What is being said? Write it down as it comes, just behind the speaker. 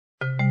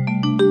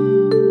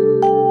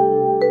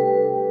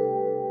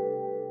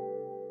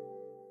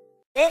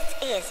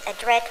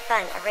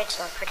Dredfunn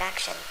original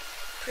production.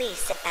 Please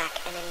sit back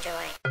and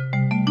enjoy.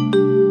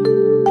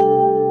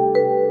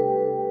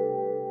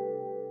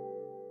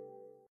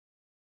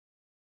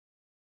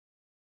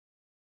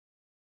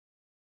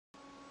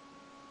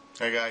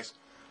 Hey guys,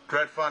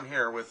 Dredfunn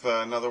here with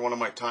another one of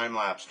my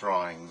time-lapse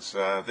drawings.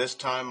 This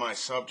time my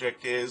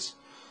subject is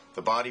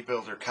the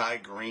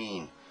bodybuilder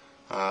Greene.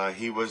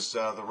 He was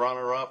the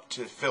runner-up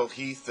to Phil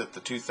Heath at the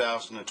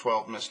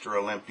 2012 Mr.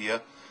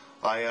 Olympia.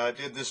 I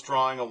did this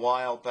drawing a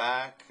while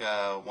back.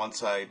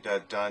 Once I'd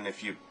done,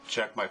 if you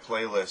check my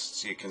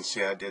playlists, you can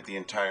see I did the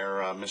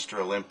entire Mr.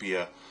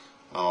 Olympia,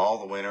 all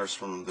the winners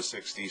from the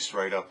 60s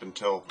right up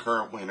until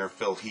current winner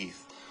Phil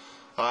Heath.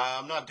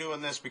 I'm not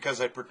doing this because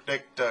I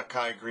predict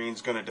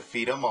Greene's going to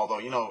defeat him, although,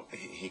 you know,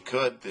 he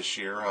could this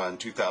year in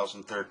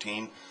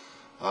 2013.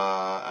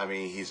 I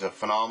mean, he's a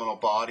phenomenal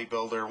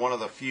bodybuilder, one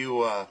of the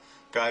few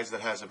guys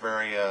that has a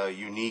very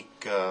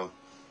unique,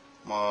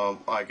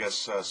 I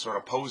guess, sort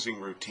of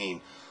posing routine.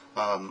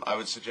 I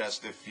would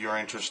suggest if you're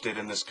interested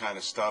in this kind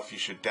of stuff, you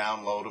should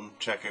download him,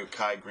 check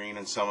out Greene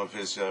and some of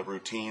his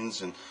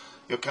routines, and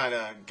you'll kind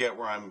of get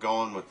where I'm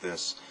going with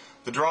this.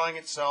 The drawing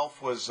itself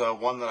was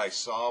one that I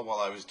saw while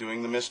I was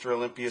doing the Mr.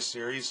 Olympia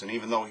series, and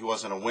even though he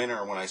wasn't a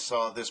winner, when I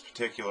saw this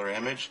particular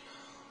image,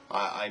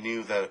 I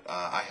knew that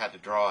I had to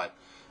draw it.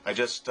 I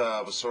just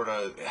was sort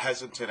of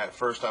hesitant at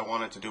first. I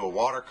wanted to do a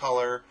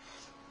watercolor.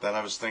 Then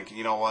I was thinking,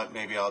 you know what,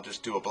 maybe I'll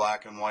just do a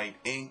black and white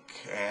ink.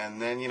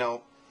 And then, you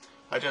know,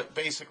 I just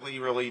basically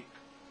really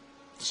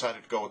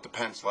decided to go with the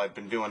pencil. I'd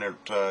been doing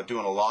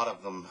a lot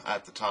of them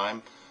at the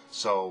time.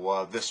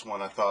 So this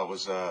one I thought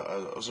was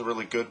a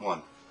really good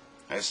one.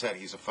 As I said,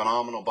 he's a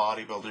phenomenal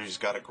bodybuilder. He's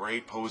got a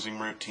great posing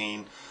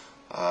routine.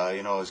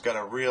 You know, he's got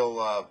a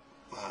real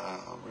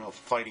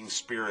fighting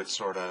spirit,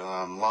 sort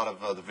of. A lot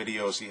of the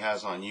videos he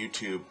has on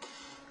YouTube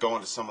go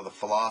into some of the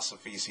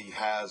philosophies he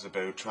has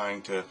about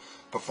trying to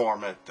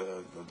perform at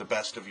the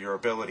best of your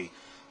ability.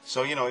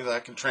 So, you know,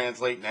 that can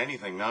translate in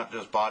anything, not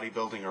just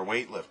bodybuilding or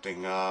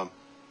weightlifting.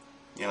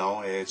 You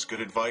know, it's good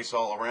advice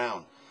all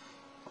around.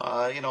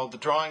 You know, the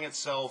drawing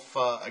itself,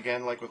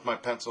 again, like with my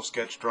pencil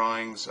sketch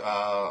drawings,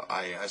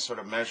 I sort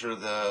of measure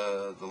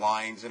the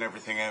lines and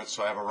everything out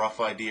so I have a rough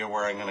idea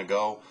where I'm going to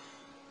go.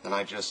 Then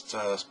I just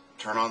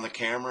turn on the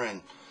camera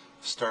and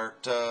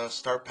start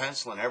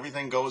penciling.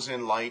 Everything goes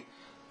in light,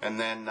 and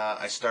then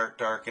I start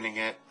darkening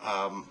it.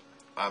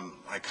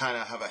 I kind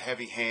of have a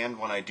heavy hand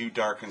when I do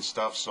darken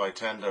stuff, so I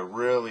tend to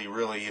really,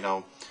 you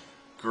know,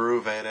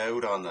 groove it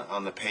out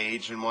on the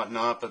page and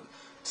whatnot. But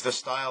it's the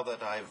style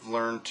that I've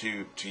learned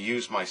to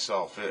use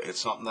myself.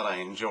 It's something that I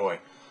enjoy,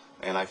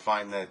 and I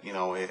find that, you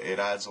know, it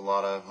adds a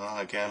lot of, well,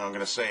 again, I'm going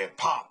to say it,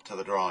 pop to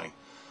the drawing.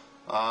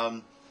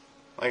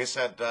 Like I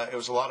said, it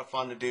was a lot of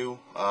fun to do.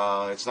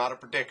 It's not a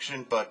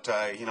prediction, but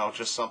you know,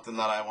 just something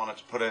that I wanted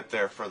to put out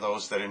there for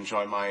those that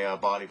enjoy my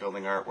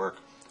bodybuilding artwork.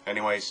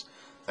 Anyways,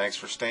 thanks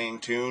for staying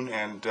tuned,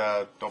 and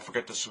don't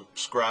forget to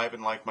subscribe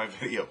and like my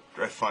video.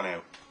 Dredfunn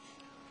out.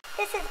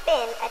 This has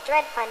been a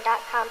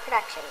Dredfunn.com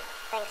production.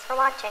 Thanks for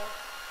watching.